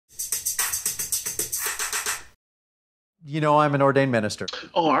You know I'm an ordained minister.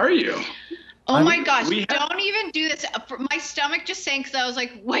 Oh, are you? Oh my gosh, don't even do this. My stomach just sank because I was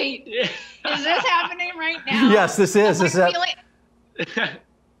like, wait, is this happening right now? Yes, this is.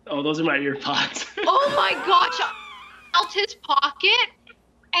 Oh, those are my ear pods. Oh my gosh, I felt his pocket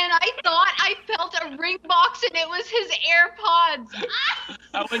and I thought I felt a ring box and it was his AirPods.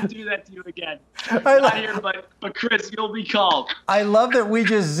 I wouldn't do that to you again. Not here, but Chris, you'll be called. I love that we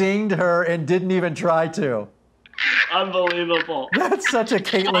just zinged her and didn't even try to. Unbelievable. That's such a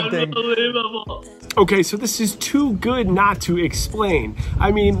Kaitlyn thing. Unbelievable. Okay, so this is too good not to explain.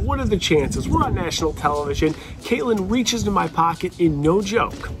 I mean, what are the chances? We're on national television. Kaitlyn reaches into my pocket in no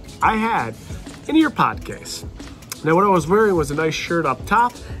joke. I had an ear pod case. Now what I was wearing was a nice shirt up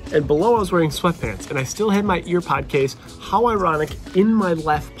top, and below I was wearing sweatpants, and I still had my ear pod case, how ironic, in my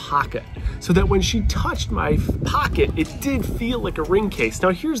left pocket. So that when she touched my pocket, it did feel like a ring case. Now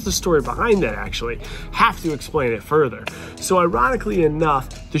here's the story behind that actually. Have to explain it further. So ironically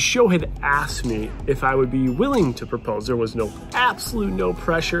enough, the show had asked me if I would be willing to propose. There was absolute no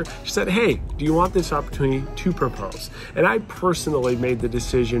pressure. She said, hey, do you want this opportunity to propose? And I personally made the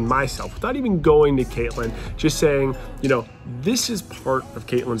decision myself, without even going to Kaitlyn, just saying, you know, this is part of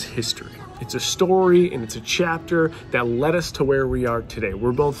Kaitlyn's history. It's a story and it's a chapter that led us to where we are today.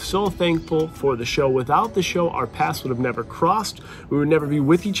 We're both so thankful for the show. Without the show, our paths would have never crossed. We would never be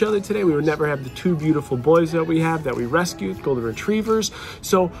with each other today. We would never have the two beautiful boys that we have, that we rescued, golden retrievers.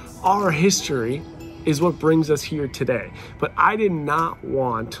 So our history is what brings us here today. But I did not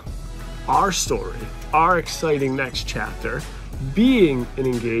want our story, our exciting next chapter, being an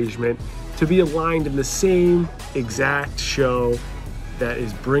engagement, to be aligned in the same exact show that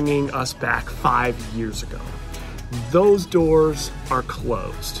is bringing us back 5 years ago. Those doors are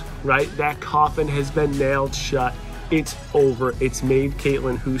closed, right? That coffin has been nailed shut. It's over. It's made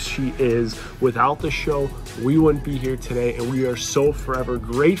Kaitlyn who she is. Without the show, we wouldn't be here today, and we are so forever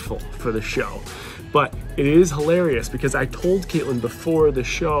grateful for the show. But it is hilarious because I told Kaitlyn before the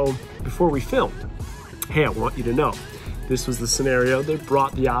show, before we filmed, hey, I want you to know, this was the scenario. They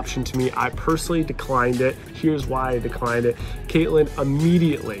brought the option to me. I personally declined it. Here's why I declined it. Kaitlyn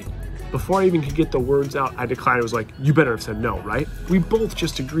immediately, before I even could get the words out, I declined. It was like, you better have said no, right? We both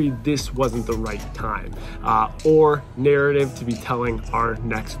just agreed this wasn't the right time or narrative to be telling our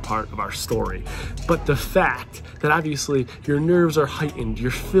next part of our story. But the fact that obviously your nerves are heightened,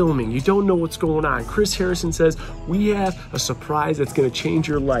 you're filming, you don't know what's going on. Chris Harrison says, we have a surprise that's gonna change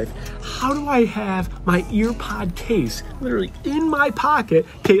your life. How do I have my ear pod case literally in my pocket?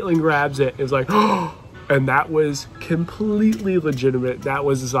 Kaitlyn grabs it and is like, oh. And that was completely legitimate. That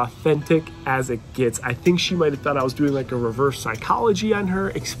was as authentic as it gets. I think she might have thought I was doing like a reverse psychology on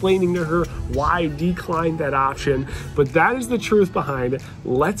her, explaining to her why I declined that option. But that is the truth behind it.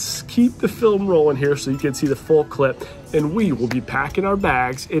 Let's keep the film rolling here so you can see the full clip. And we will be packing our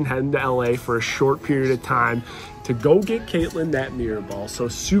bags and heading to LA for a short period of time to go get Kaitlyn that mirror ball. So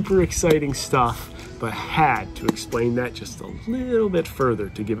super exciting stuff, but had to explain that just a little bit further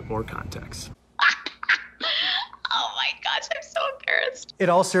to give it more context. Oh my gosh, I'm so embarrassed. In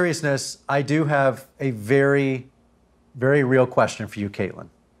all seriousness, I do have a very, very real question for you, Kaitlyn.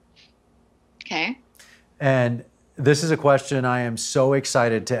 Okay. And this is a question I am so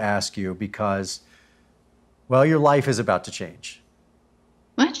excited to ask you because, well, your life is about to change.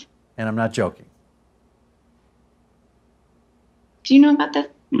 What? And I'm not joking. Do you know about this?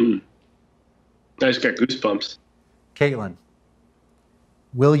 I just got goosebumps. Kaitlyn,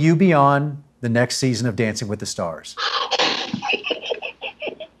 will you be on the next season of Dancing with the Stars?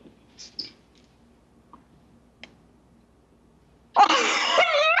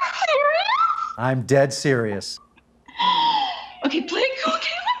 I'm dead serious. Okay, play it cool,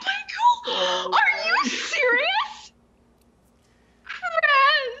 Kaitlyn, play it cool. Are you serious? Chris!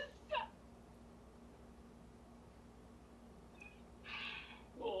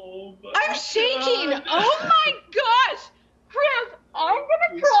 Oh my I'm shaking. God. Oh my gosh. Chris, I'm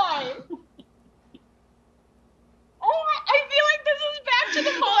gonna cry. Oh, I feel like this is back to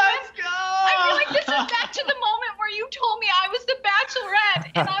the moment. Let's go. I feel like this is back to the moment where you told me I was the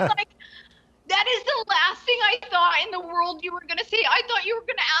Bachelorette. And I'm like, that is the last thing I thought in the world you were going to say. I thought you were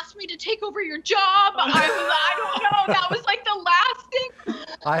going to ask me to take over your job. I don't know. That was like the last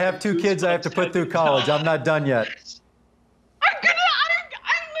thing. I have 2 kids I have to put through college. I'm not done yet. I'm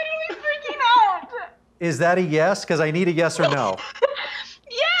literally freaking out. Is that a yes? Because I need a yes or no.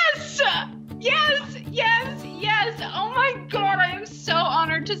 Yes! Yes, yes, yes. Oh my God, I am so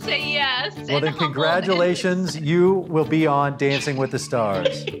honored to say yes. Well, then congratulations. You will be on Dancing with the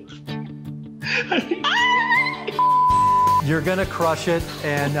Stars. You're going to crush it.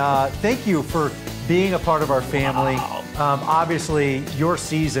 And thank you for being a part of our family. Wow. Obviously, your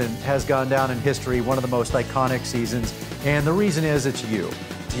season has gone down in history, one of the most iconic seasons, and the reason is it's you.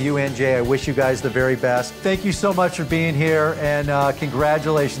 To you and Jay, I wish you guys the very best. Thank you so much for being here, and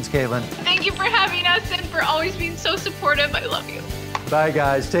congratulations, Kaitlyn. Thank you for having us and for always being so supportive. I love you. Bye,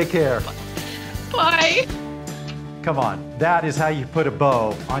 guys. Take care. Bye. Come on. That is how you put a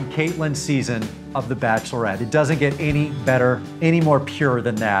bow on Kaitlyn's season of The Bachelorette. It doesn't get any better, any more pure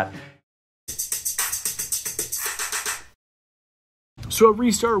than that. So at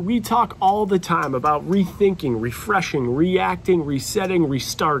Restart, we talk all the time about rethinking, refreshing, reacting, resetting,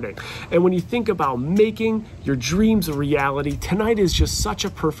 restarting. And when you think about making your dreams a reality, tonight is just such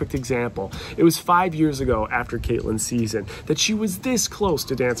a perfect example. It was 5 years ago after Kaitlyn's season that she was this close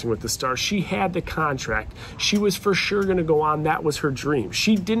to Dancing with the Stars. She had the contract. She was for sure going to go on. That was her dream.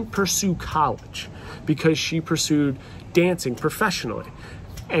 She didn't pursue college because she pursued dancing professionally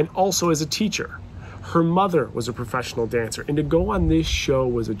and also as a teacher. Her mother was a professional dancer, and to go on this show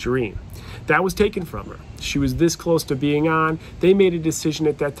was a dream. That was taken from her. She was this close to being on. They made a decision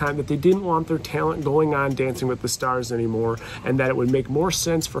at that time that they didn't want their talent going on Dancing with the Stars anymore, and that it would make more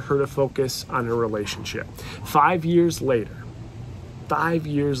sense for her to focus on her relationship. 5 years later,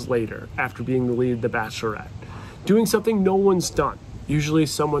 after being the lead of The Bachelorette, doing something no one's done. Usually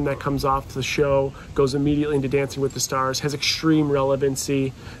someone that comes off the show, goes immediately into Dancing with the Stars, has extreme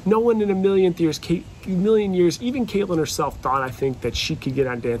relevancy. No one in a million years, even Kaitlyn herself thought, I think, that she could get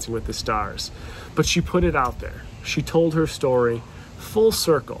on Dancing with the Stars. But she put it out there. She told her story full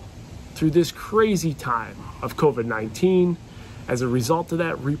circle through this crazy time of COVID-19. As a result of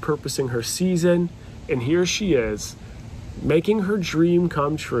that, repurposing her season. And here she is, making her dream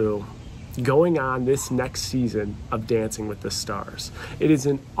come true, going on this next season of Dancing with the Stars. It is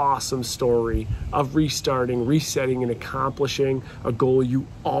an awesome story of restarting, resetting, and accomplishing a goal you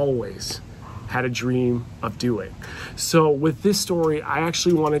always had a dream of doing. So with this story, I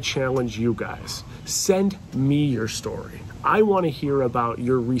actually want to challenge you guys. Send me your story. I want to hear about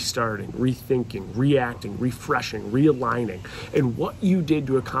your restarting, rethinking, reacting, refreshing, realigning, and what you did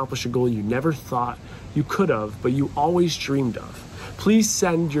to accomplish a goal you never thought you could have, but you always dreamed of. Please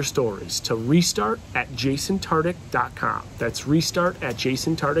send your stories to restart@jasontartick.com. That's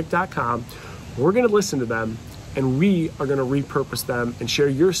restart@jasontartick.com. We're going to listen to them, and we are going to repurpose them and share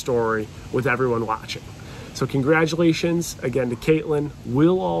your story with everyone watching. So congratulations again to Kaitlyn.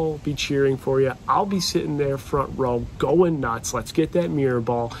 We'll all be cheering for you. I'll be sitting there front row going nuts. Let's get that mirror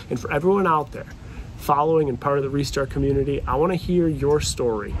ball. And for everyone out there following and part of the Restart community, I want to hear your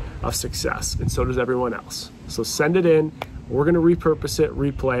story of success, and so does everyone else. So send it in. We're going to repurpose it,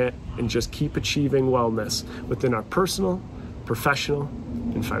 replay it, and just keep achieving wellness within our personal, professional,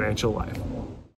 and financial life.